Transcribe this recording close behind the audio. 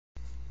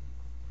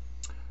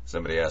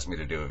Somebody asked me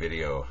to do a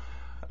video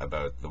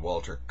about the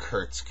Walter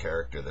Kurtz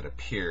character that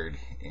appeared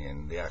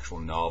in the actual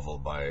novel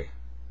by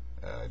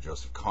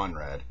Joseph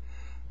Conrad,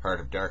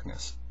 Heart of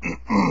Darkness.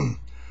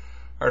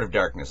 Heart of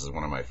Darkness is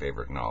one of my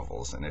favorite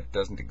novels, and it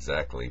doesn't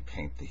exactly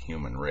paint the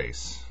human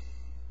race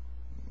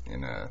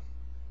in a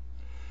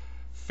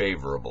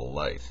favorable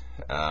light.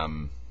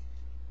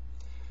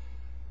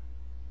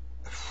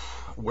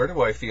 Where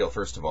do I feel,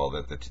 first of all,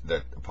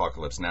 that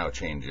Apocalypse Now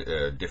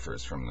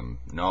differs from the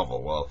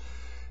novel? Well,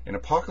 in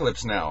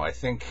Apocalypse Now, I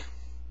think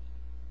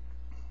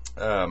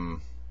the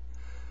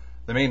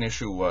main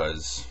issue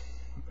was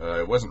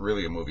it wasn't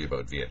really a movie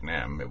about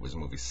Vietnam. It was a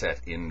movie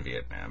set in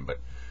Vietnam, but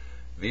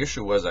the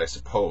issue was, I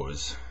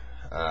suppose,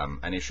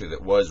 an issue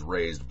that was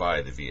raised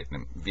by the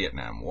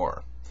Vietnam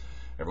War.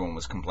 Everyone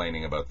was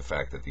complaining about the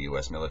fact that the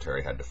U.S.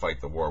 military had to fight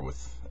the war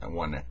with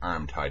one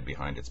arm tied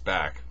behind its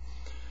back.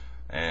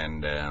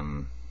 And,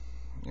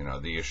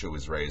 the issue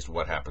was raised,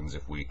 what happens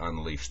if we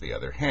unleash the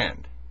other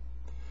hand?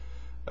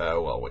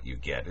 Well, what you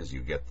get is you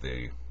get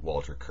the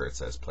Walter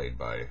Kurtz as played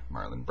by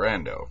Marlon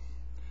Brando.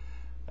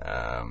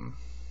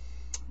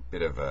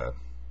 Bit of a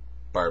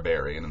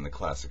barbarian in the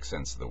classic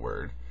sense of the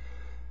word,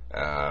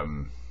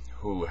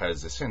 who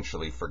has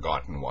essentially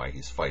forgotten why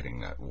he's fighting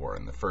that war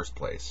in the first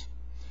place.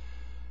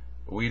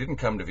 We didn't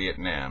come to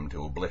Vietnam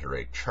to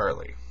obliterate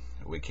Charlie.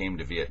 We came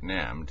to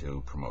Vietnam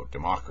to promote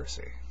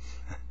democracy.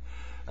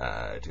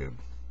 To,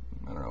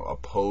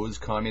 oppose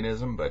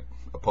communism, but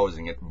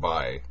opposing it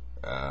by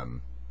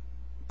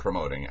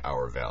promoting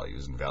our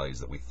values and values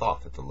that we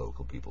thought that the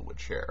local people would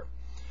share.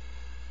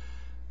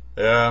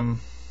 And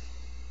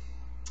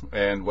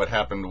what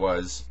happened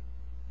was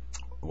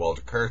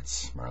Walter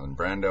Kurtz, Marlon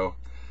Brando,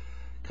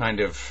 kind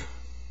of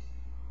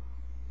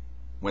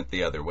went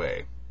the other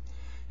way.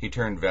 He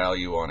turned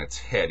value on its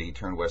head. He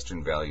turned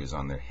Western values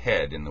on their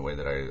head in the way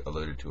that I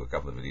alluded to a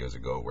couple of videos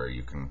ago, where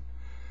you can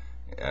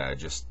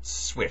just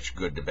switch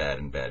good to bad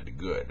and bad to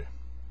good.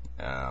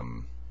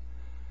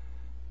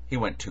 He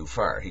went too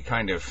far. He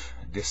kind of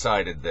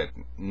decided that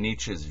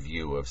Nietzsche's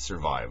view of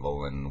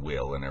survival and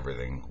will and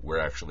everything were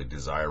actually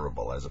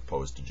desirable as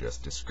opposed to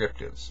just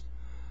descriptives.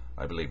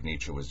 I believe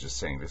Nietzsche was just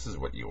saying, this is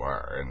what you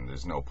are, and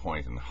there's no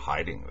point in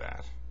hiding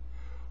that.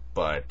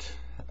 But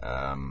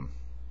I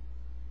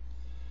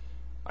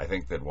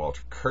think that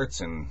Walter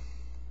Kurtz in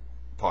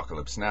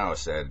Apocalypse Now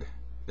said,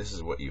 this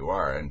is what you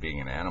are, and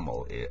being an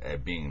animal,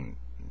 being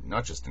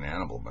not just an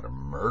animal, but a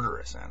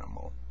murderous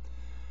animal,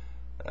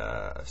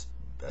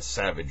 a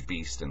savage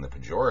beast in the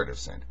pejorative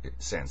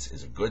sense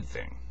is a good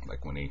thing.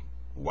 Like when he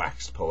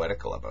waxed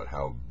poetical about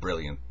how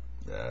brilliant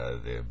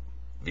the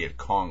Viet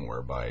Cong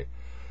were by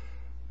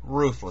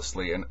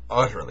ruthlessly and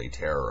utterly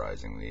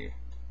terrorizing the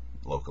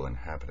local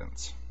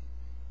inhabitants.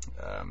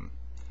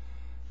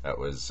 That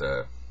was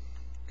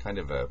kind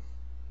of a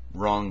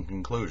wrong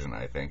conclusion,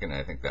 I think, and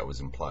I think that was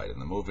implied in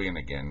the movie. And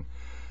again,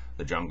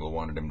 the jungle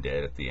wanted him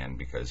dead at the end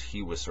because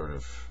he was sort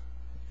of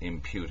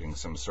imputing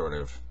some sort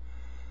of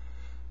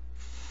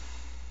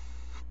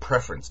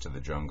preference to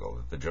the jungle,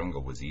 that the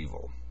jungle was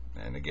evil.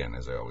 And again,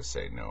 as I always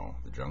say, no,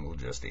 the jungle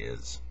just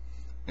is.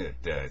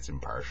 It's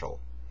impartial.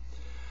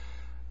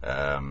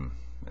 And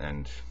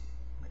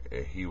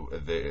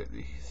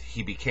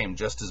he became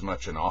just as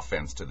much an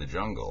offense to the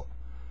jungle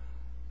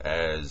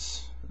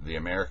as the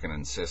American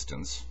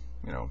insistence,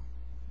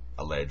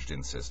 alleged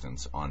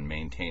insistence on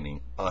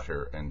maintaining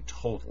utter and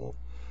total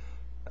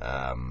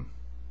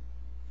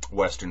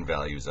Western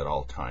values at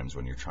all times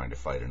when you're trying to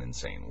fight an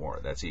insane war.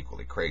 That's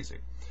equally crazy.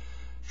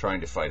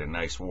 Trying to fight a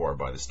nice war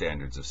by the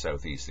standards of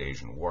Southeast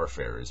Asian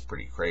warfare is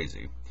pretty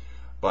crazy,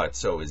 but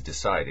so is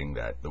deciding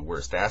that the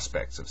worst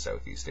aspects of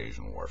Southeast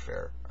Asian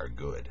warfare are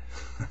good,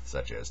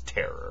 such as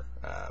terror,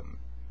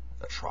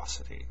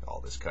 atrocity, all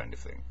this kind of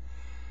thing.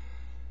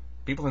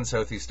 People in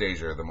Southeast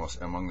Asia are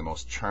among the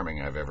most charming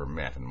I've ever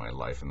met in my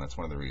life, and that's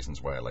one of the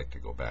reasons why I like to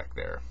go back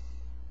there.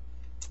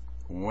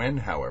 When,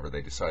 however,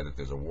 they decide that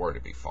there's a war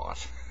to be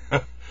fought,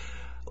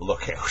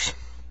 look out.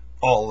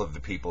 All of the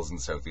peoples in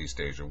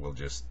Southeast Asia will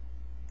just,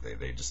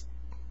 they just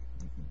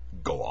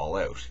go all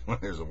out when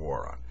there's a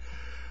war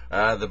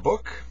on. The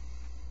book,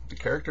 the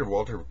character of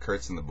Walter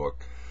Kurtz in the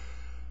book,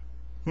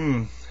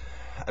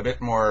 a bit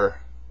more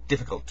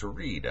difficult to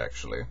read,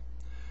 actually.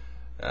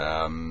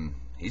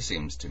 He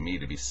seems to me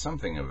to be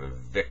something of a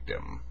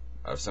victim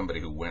of somebody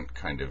who went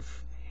kind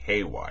of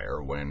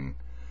haywire when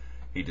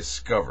he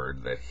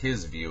discovered that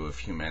his view of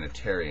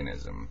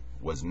humanitarianism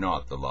was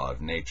not the law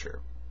of nature.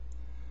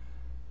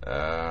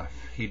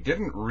 He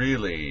didn't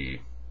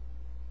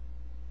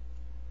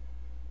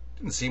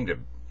seem to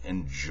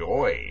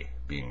enjoy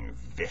being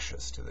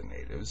vicious to the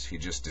natives. He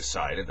just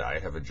decided, I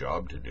have a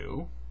job to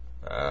do.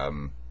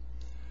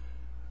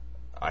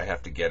 I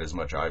have to get as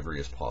much ivory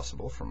as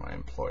possible from my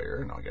employer,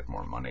 and I'll get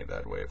more money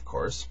that way, of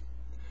course.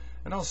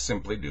 And I'll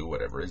simply do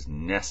whatever is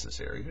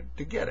necessary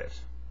to get it.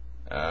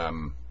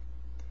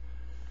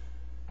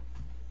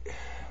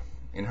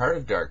 In Heart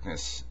of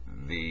Darkness,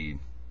 the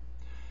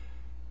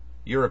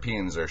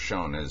Europeans are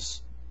shown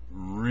as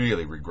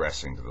really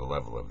regressing to the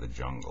level of the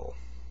jungle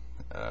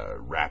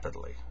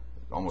rapidly.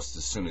 almost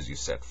as soon as you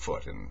set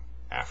foot in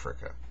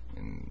Africa,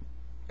 in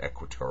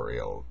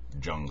equatorial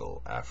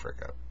jungle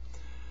Africa.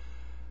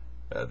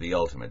 The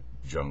ultimate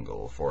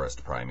jungle,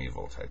 forest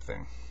primeval type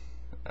thing.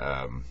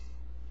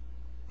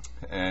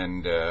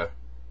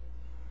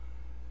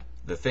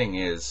 The thing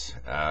is,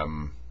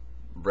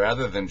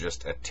 rather than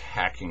just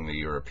attacking the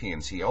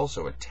Europeans, he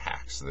also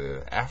attacks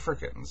the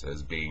Africans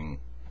as being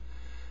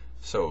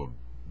so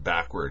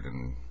backward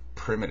and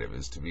primitive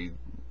as to be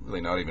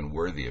really not even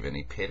worthy of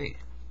any pity.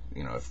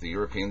 You know, if the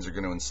Europeans are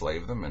going to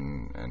enslave them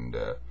and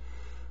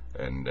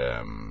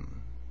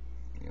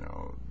you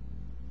know,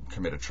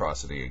 commit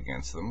atrocity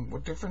against them,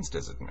 what difference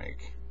does it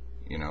make?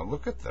 You know,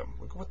 look at them.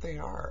 Look at what they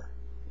are.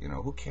 You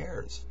know, who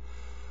cares?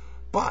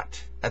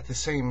 But at the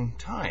same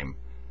time,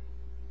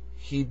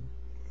 he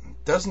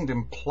doesn't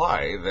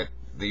imply that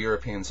the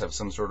Europeans have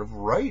some sort of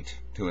right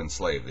to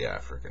enslave the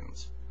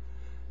Africans.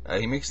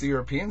 He makes the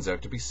Europeans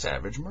out to be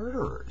savage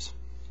murderers.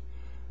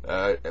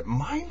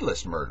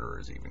 Mindless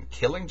murderers even,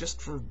 killing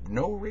just for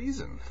no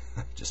reason,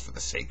 just for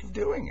the sake of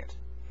doing it.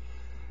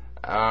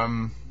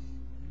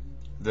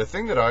 The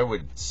thing that I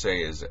would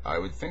say is, I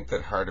would think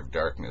that Heart of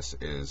Darkness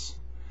is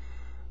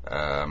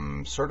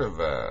sort of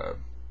a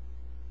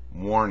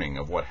warning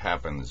of what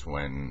happens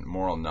when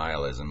moral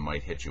nihilism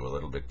might hit you a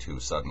little bit too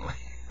suddenly.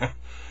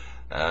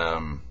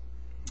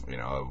 You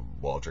know,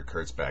 Walter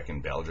Kurtz back in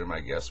Belgium,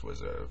 I guess,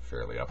 was a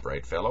fairly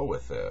upright fellow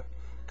with a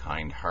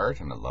kind heart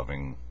and a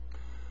loving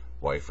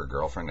wife or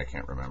girlfriend, I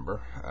can't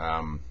remember.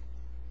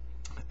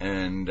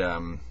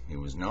 He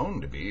was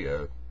known to be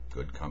a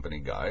good company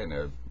guy and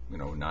a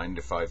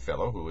 9-to-5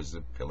 fellow who was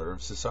a pillar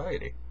of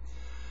society.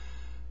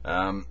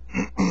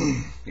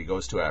 He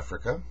goes to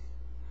Africa.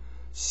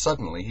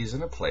 Suddenly he's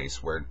in a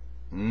place where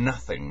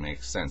nothing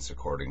makes sense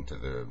according to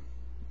the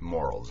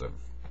morals of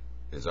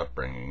his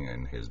upbringing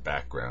and his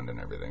background and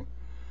everything.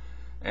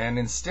 And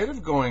instead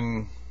of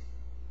going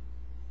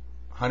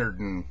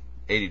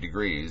 180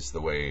 degrees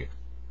the way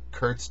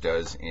Kurtz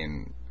does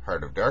in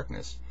Heart of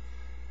Darkness,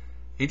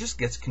 he just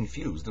gets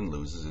confused and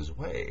loses his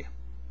way.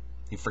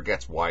 He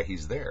forgets why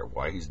he's there,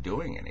 why he's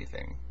doing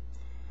anything.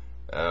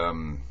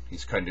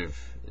 He's kind of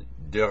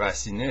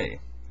déraciné.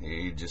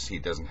 He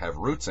doesn't have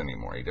roots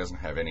anymore. He doesn't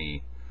have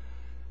any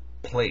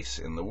place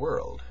in the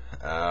world.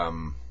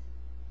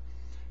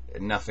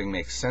 Nothing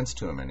makes sense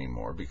to him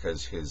anymore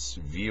because his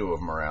view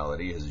of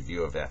morality, his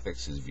view of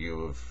ethics, his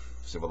view of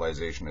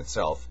civilization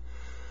itself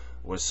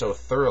was so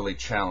thoroughly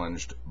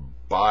challenged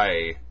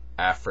by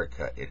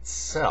Africa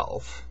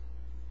itself,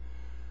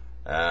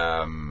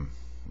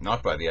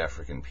 not by the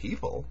African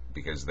people,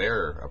 because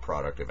they're a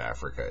product of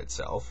Africa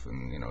itself,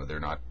 and they're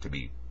not to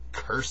be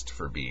cursed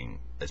for being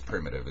as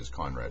primitive as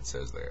Conrad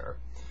says they are.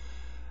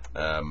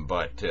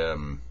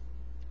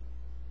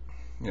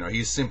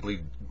 He's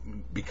simply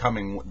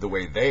becoming the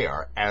way they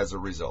are as a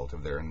result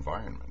of their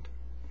environment.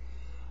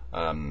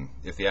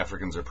 If the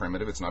Africans are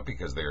primitive, it's not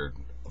because they're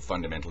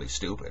fundamentally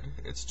stupid.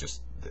 It's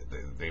just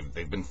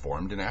they've been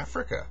formed in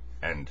Africa,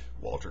 and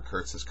Walter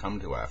Kurtz has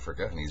come to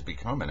Africa, and he's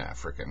become an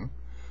African,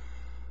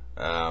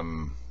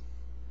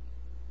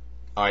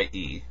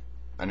 i.e.,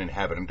 an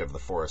inhabitant of the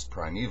forest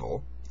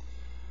primeval.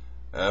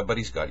 But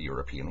he's got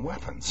European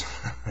weapons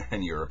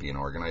and European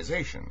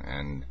organization,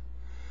 and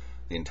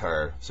the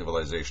entire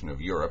civilization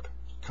of Europe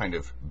kind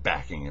of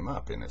backing him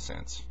up in a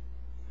sense.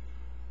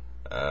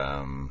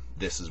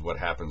 This is what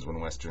happens when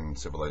Western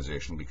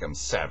civilization becomes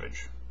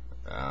savage.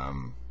 I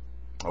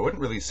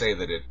wouldn't really say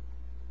that it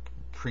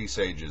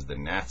presages the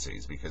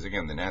Nazis, because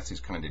again, the Nazis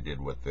kind of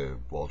did what the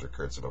Walter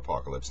Kurtz of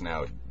Apocalypse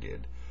Now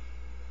did.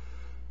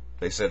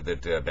 They said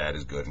that bad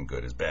is good and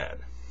good is bad.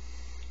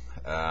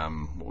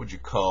 What would you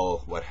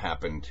call what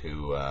happened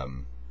to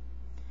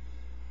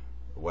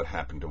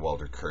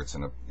Walter Kurtz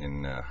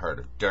in Heart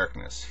of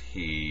Darkness?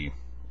 He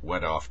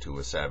went off to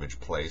a savage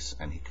place,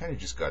 and he kind of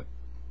just got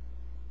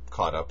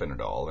caught up in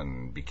it all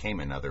and became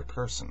another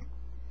person.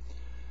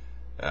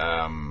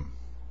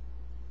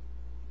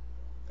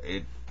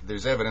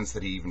 There's evidence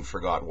that he even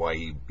forgot why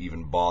he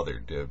even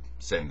bothered to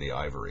send the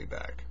ivory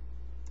back.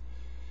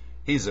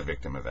 He's a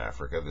victim of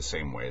Africa the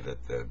same way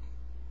that the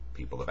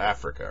people of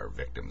Africa are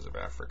victims of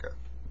Africa.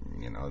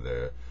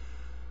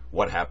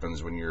 What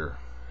happens when you're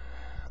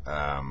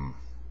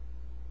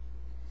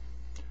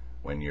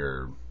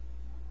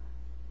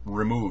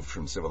removed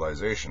from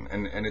civilization.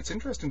 And it's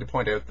interesting to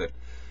point out that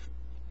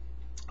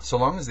so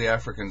long as the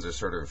Africans are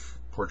sort of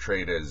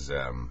portrayed as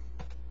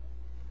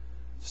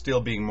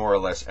still being more or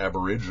less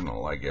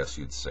aboriginal, I guess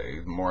you'd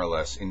say, more or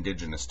less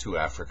indigenous to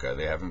Africa,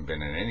 they haven't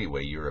been in any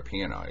way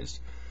Europeanized.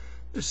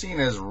 They're seen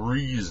as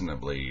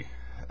reasonably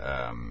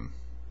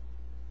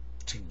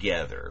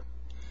together.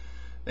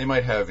 They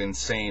might have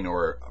insane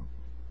or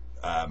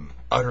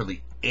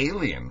utterly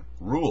alien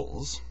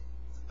rules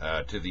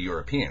to the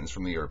Europeans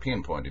from the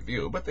European point of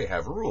view, but they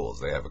have rules.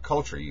 They have a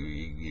culture.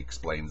 He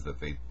explains that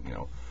they,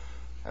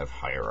 have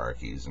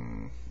hierarchies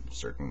and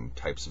certain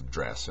types of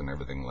dress and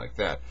everything like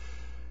that.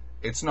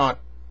 It's not,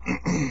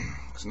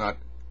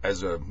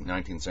 as a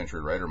 19th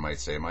century writer might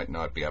say, might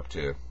not be up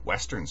to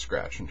Western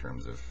scratch in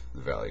terms of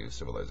the value of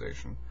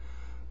civilization,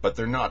 but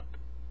they're not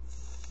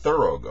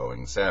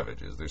thoroughgoing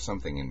savages. There's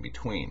something in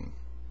between,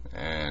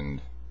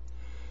 and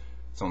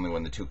it's only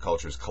when the two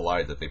cultures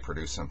collide that they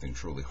produce something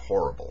truly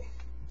horrible.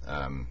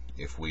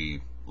 If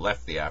we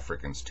left the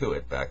Africans to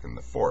it back in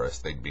the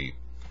forest, they'd be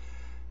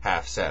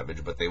half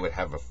savage, but they would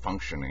have a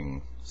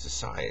functioning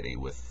society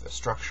with a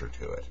structure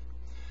to it.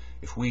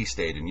 If we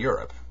stayed in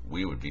Europe,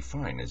 we would be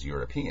fine as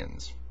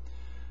Europeans.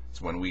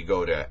 It's when we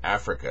go to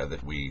Africa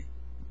that we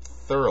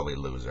thoroughly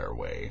lose our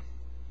way,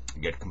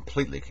 get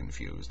completely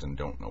confused, and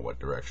don't know what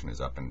direction is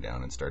up and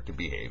down, and start to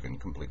behave in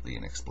completely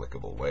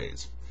inexplicable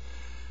ways.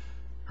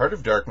 Heart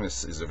of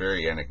Darkness is a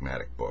very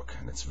enigmatic book,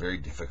 and it's very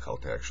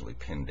difficult to actually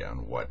pin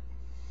down what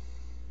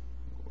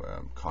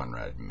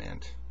Conrad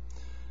meant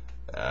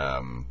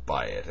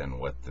by it and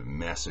what the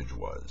message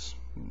was.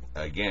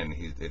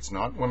 Again, it's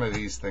not one of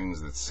these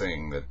things that's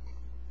saying that,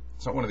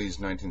 it's not one of these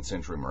 19th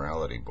century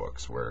morality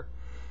books where,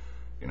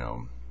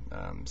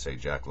 say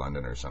Jack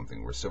London or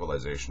something, where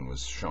civilization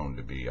was shown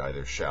to be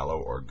either shallow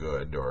or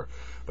good,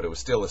 but it was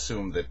still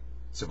assumed that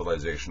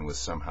civilization was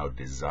somehow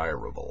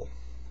desirable.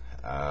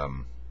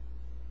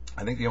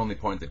 I think the only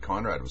point that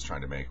Conrad was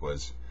trying to make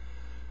was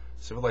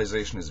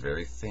civilization is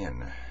very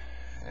thin,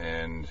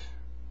 and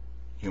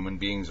human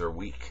beings are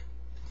weak,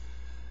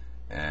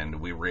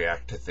 and we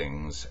react to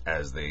things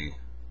as they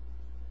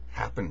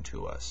happen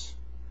to us.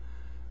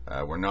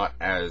 We're not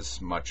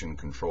as much in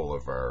control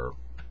of our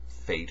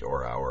fate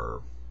or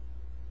our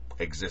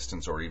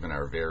existence, or even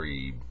our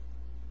very,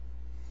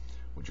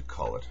 what'd you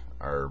call it,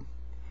 our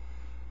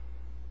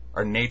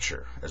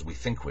nature, as we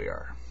think we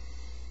are.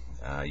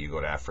 You go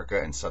to Africa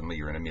and suddenly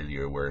you're in a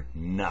milieu where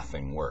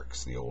nothing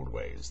works the old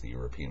ways, the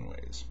European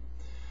ways.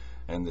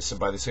 And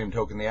by the same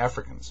token, the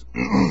Africans,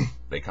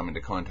 they come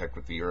into contact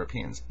with the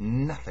Europeans.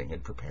 Nothing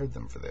had prepared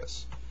them for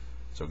this.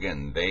 So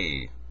again,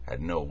 they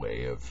had no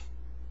way of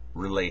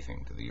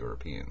relating to the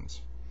Europeans.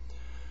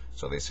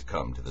 So they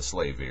succumbed to the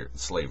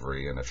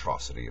slavery and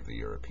atrocity of the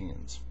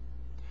Europeans.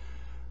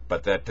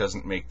 But that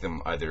doesn't make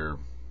them either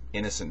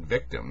innocent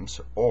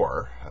victims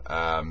or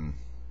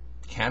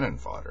cannon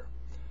fodder.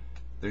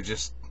 They're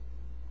just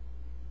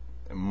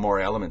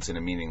more elements in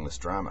a meaningless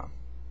drama.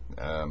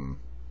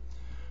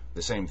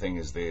 The same thing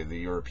as the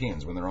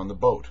Europeans when they're on the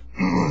boat.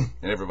 And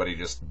everybody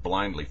just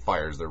blindly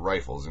fires their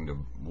rifles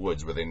into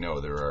woods where they know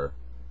there are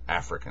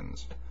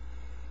Africans.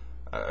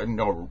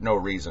 No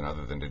reason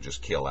other than to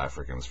just kill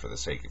Africans for the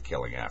sake of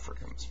killing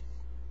Africans.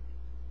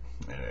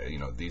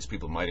 These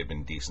people might have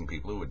been decent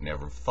people who would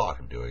never have thought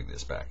of doing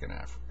this back in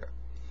Africa,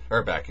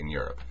 or back in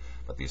Europe.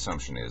 But the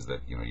assumption is that,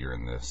 you're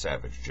in the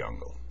savage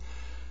jungle.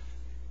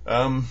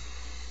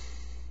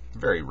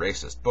 Very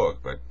racist book,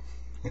 but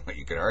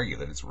you could argue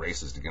that it's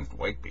racist against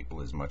white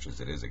people as much as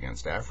it is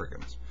against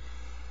Africans.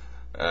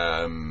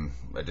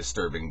 A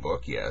disturbing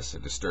book, yes, a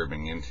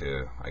disturbing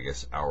into, I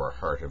guess, our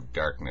heart of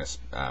darkness,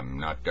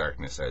 not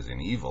darkness as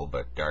in evil,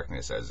 but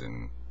darkness as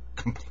in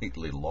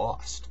completely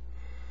lost.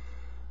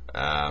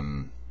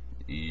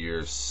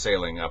 You're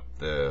sailing up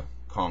the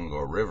Congo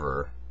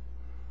River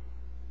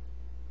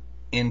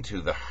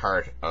into the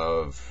heart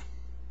of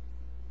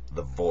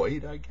the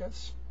void, I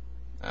guess.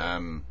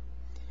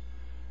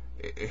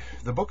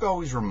 The book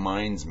always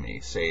reminds me,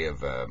 say,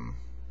 of a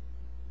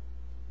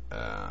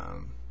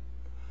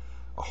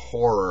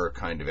horror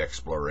kind of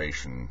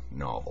exploration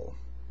novel.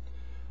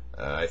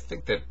 I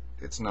think that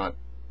it's not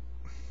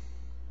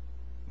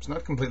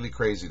completely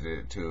crazy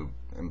to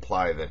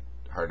imply that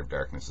Heart of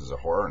Darkness is a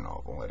horror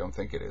novel. I don't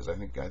think it is. I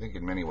think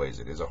in many ways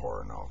it is a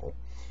horror novel.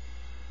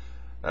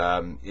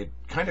 It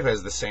kind of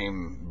has the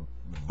same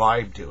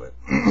vibe to it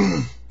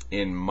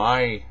in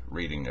my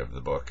reading of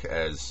the book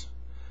as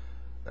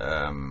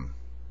At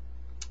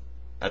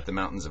the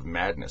Mountains of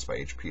Madness by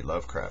H.P.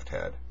 Lovecraft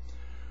had,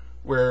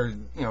 where,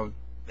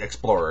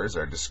 explorers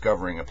are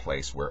discovering a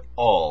place where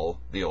all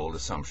the old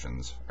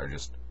assumptions are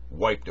just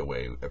wiped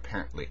away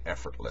apparently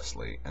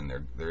effortlessly, and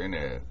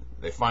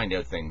they find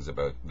out things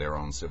about their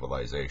own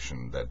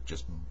civilization that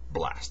just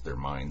blast their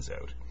minds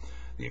out.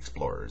 The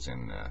explorers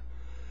in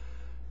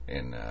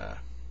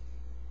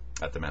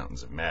At the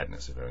Mountains of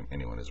Madness, if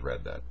anyone has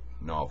read that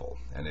novel,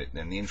 and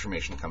the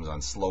information comes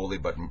on slowly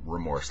but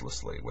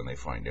remorselessly when they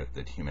find out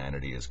that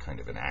humanity is kind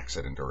of an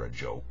accident or a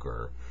joke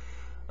or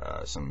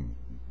some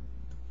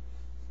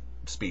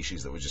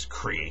species that was just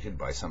created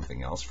by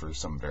something else for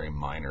some very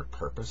minor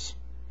purpose.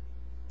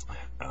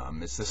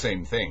 It's the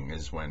same thing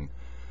as when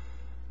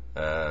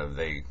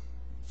they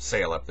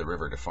sail up the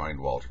river to find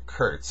Walter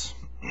Kurtz,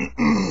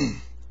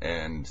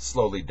 and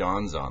slowly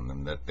dawns on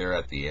them that they're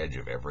at the edge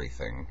of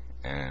everything.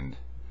 And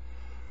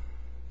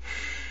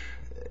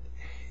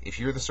if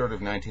you're the sort of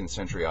 19th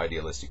century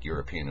idealistic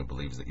European who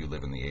believes that you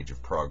live in the age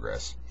of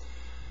progress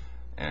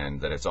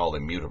and that it's all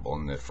immutable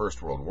and the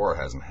First World War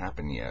hasn't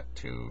happened yet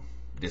to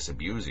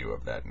disabuse you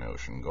of that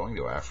notion, going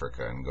to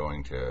Africa and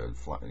going to,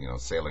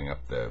 sailing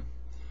up the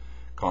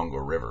Congo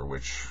River,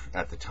 which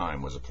at the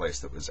time was a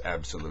place that was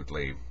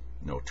absolutely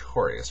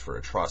notorious for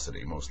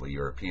atrocity, mostly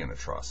European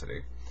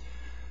atrocity.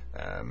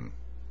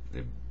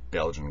 The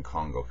Belgian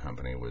Congo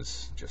Company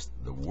was just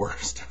the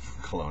worst of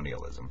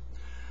colonialism.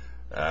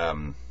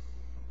 Um,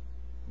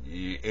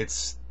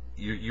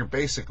 you're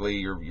basically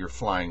you're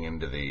flying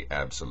into the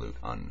absolute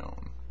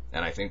unknown,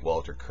 and I think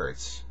Walter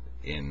Kurtz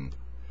in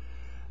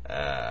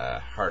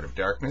Heart of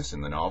Darkness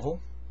in the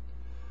novel,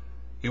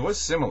 he was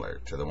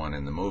similar to the one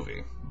in the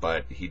movie,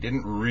 but he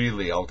didn't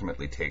really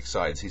ultimately take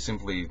sides. He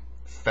simply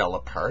fell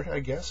apart, I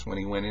guess, when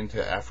he went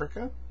into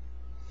Africa.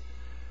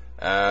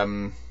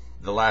 The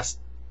last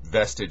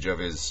vestige of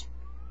his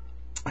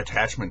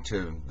attachment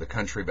to the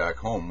country back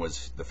home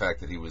was the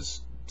fact that he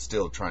was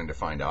still trying to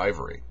find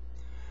ivory.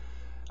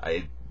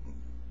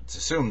 It's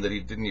assumed that he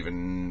didn't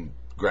even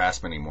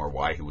grasp anymore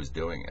why he was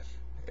doing it.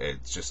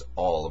 It's just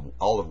all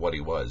of what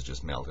he was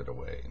just melted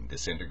away and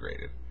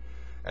disintegrated.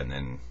 And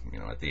then,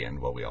 at the end,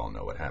 well, we all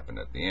know what happened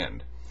at the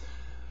end.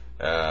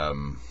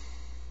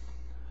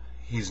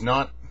 He's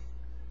not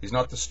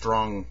the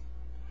strong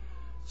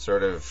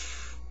sort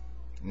of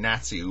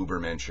Nazi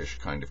Ubermenschish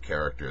kind of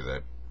character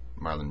that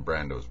Marlon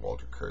Brando's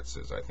Walter Kurtz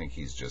is. I think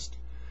he's just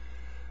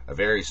a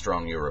very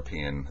strong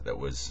European that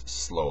was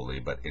slowly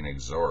but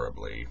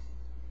inexorably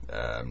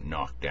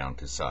knocked down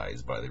to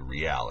size by the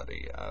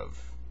reality of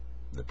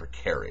the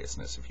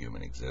precariousness of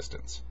human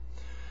existence.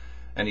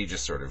 And he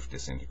just sort of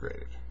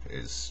disintegrated.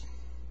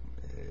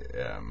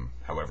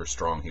 However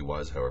strong he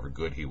was, however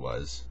good he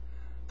was,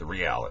 the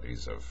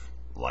realities of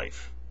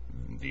life,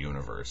 the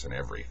universe, and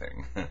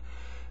everything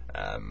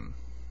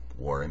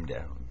wore him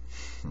down.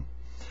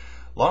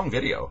 Long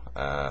video,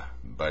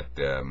 but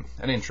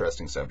an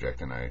interesting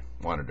subject, and I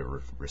wanted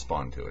to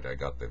respond to it. I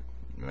got the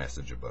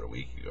message about a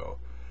week ago,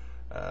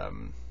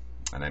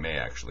 and I may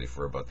actually,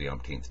 for about the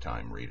umpteenth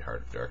time, read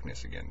Heart of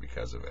Darkness again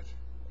because of it.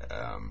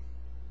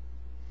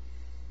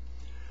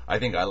 I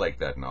think I like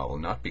that novel,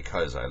 not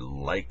because I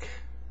like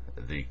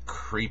the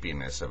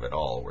creepiness of it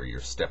all, where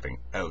you're stepping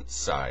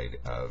outside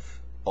of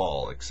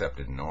all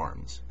accepted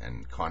norms,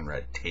 and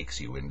Conrad takes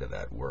you into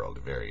that world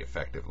very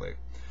effectively.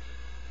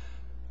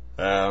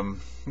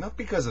 Not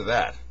because of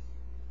that,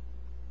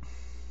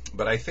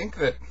 but I think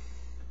that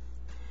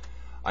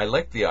I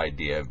like the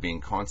idea of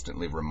being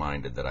constantly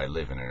reminded that I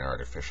live in an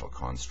artificial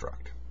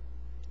construct.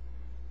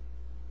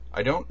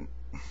 I don't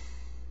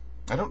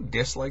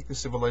dislike the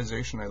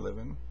civilization I live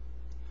in,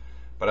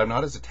 but I'm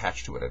not as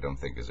attached to it, I don't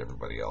think, as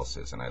everybody else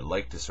is, and I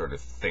like to sort of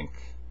think,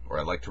 or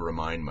I like to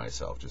remind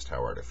myself just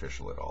how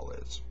artificial it all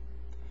is.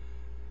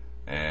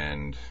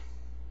 And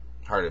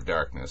Heart of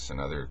Darkness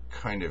and other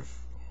kind of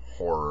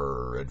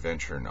horror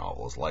adventure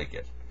novels like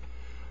it,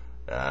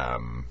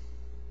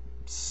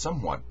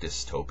 somewhat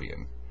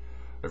dystopian.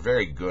 They're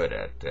very good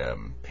at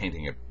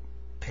painting a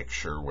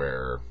picture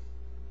or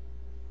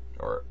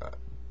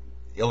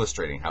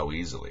illustrating how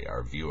easily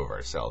our view of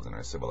ourselves and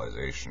our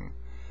civilization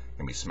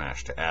can be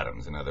smashed to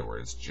atoms. In other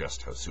words,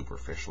 just how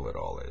superficial it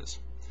all is.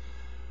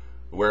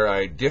 Where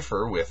I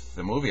differ with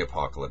the movie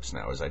Apocalypse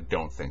Now is I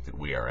don't think that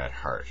we are at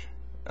heart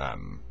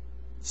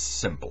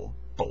simple,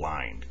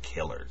 blind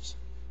killers.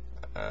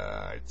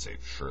 I'd say,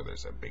 sure,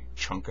 there's a big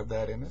chunk of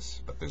that in us,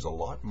 but there's a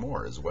lot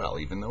more as well,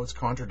 even though it's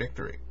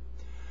contradictory.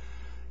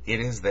 It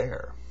is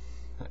there.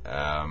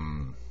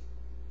 And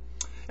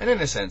in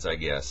a sense, I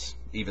guess,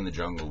 even the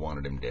jungle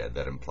wanted him dead.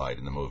 That implied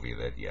in the movie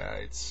that, yeah,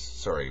 it's,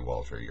 sorry,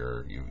 Walter,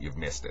 you've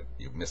missed it.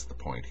 You've missed the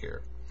point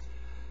here.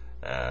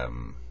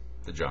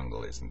 The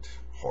jungle isn't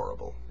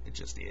horrible. It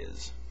just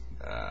is.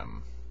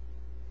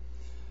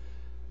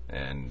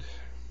 And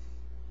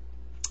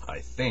I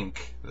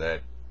think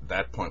that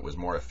that point was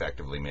more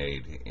effectively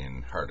made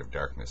in Heart of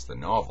Darkness, the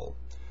novel,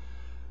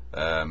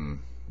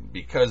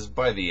 because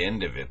by the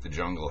end of it, the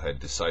jungle had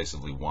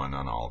decisively won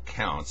on all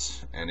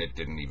counts, and it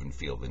didn't even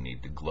feel the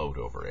need to gloat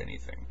over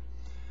anything.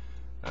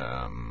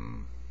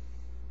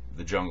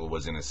 The jungle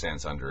was, in a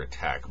sense, under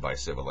attack by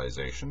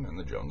civilization, and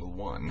the jungle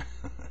won.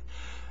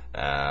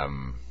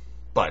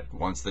 But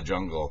once the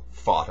jungle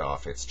fought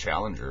off its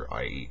challenger,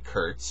 i.e.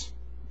 Kurtz,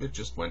 it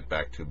just went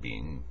back to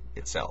being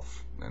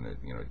itself, and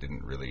it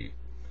didn't really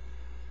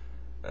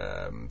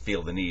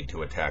feel the need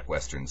to attack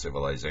Western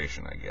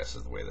civilization, I guess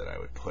is the way that I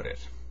would put it.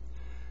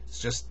 It's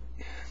just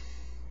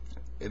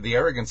the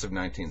arrogance of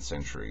 19th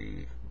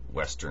century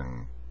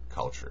Western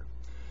culture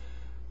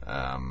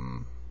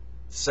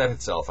set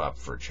itself up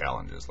for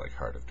challenges like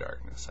Heart of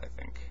Darkness, I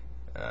think.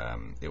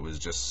 It was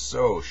just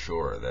so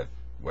sure that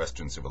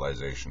Western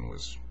civilization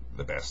was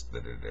the best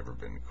that had ever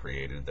been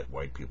created, that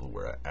white people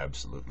were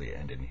absolutely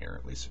and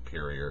inherently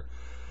superior,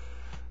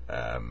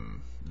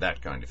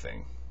 that kind of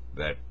thing,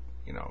 that,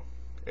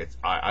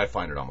 I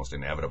find it almost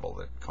inevitable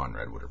that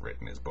Conrad would have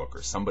written his book,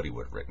 or somebody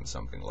would have written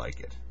something like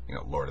it.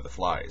 Lord of the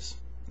Flies,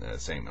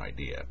 same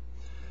idea.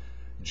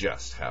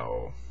 Just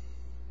how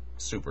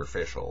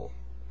superficial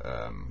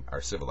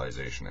our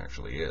civilization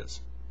actually is.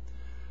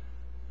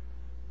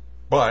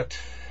 But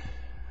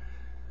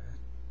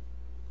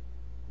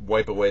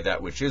wipe away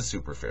that which is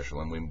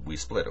superficial, and we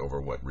split over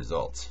what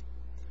results.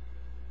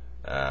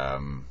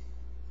 I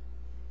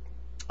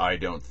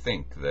don't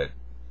think that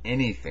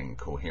anything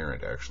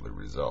coherent actually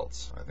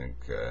results. I think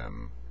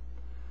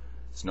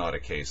It's not a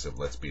case of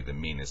let's be the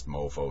meanest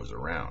mofos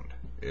around.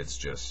 It's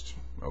just,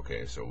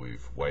 okay, so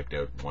we've wiped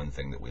out one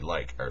thing that we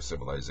like, our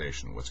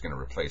civilization. What's going to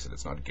replace it?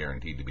 It's not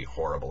guaranteed to be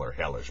horrible or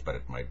hellish, but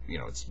it might,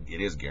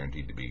 it is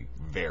guaranteed to be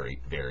very,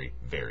 very,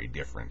 very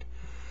different.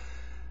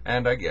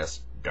 And I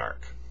guess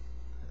dark.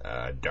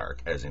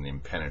 Dark, as in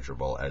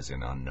impenetrable, as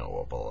in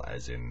unknowable,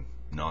 as in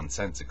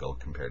nonsensical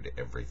compared to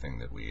everything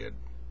that we had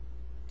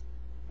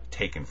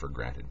taken for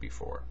granted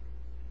before.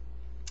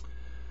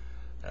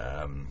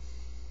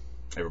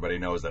 Everybody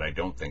knows that I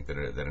don't think that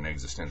an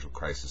existential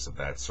crisis of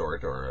that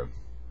sort, or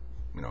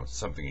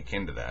something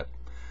akin to that,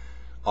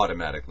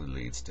 automatically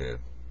leads to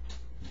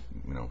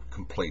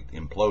complete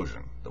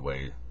implosion, the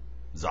way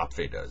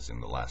Zopfe does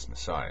in The Last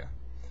Messiah.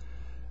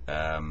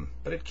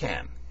 But it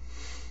can.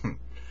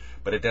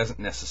 But it doesn't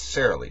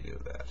necessarily do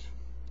that.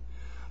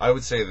 I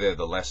would say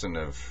the lesson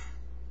of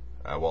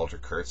Walter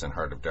Kurtz and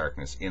Heart of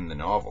Darkness in the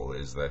novel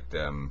is that,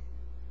 there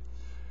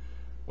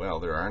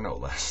are no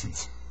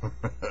lessons.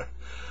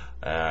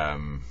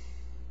 The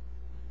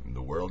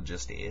world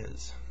just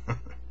is.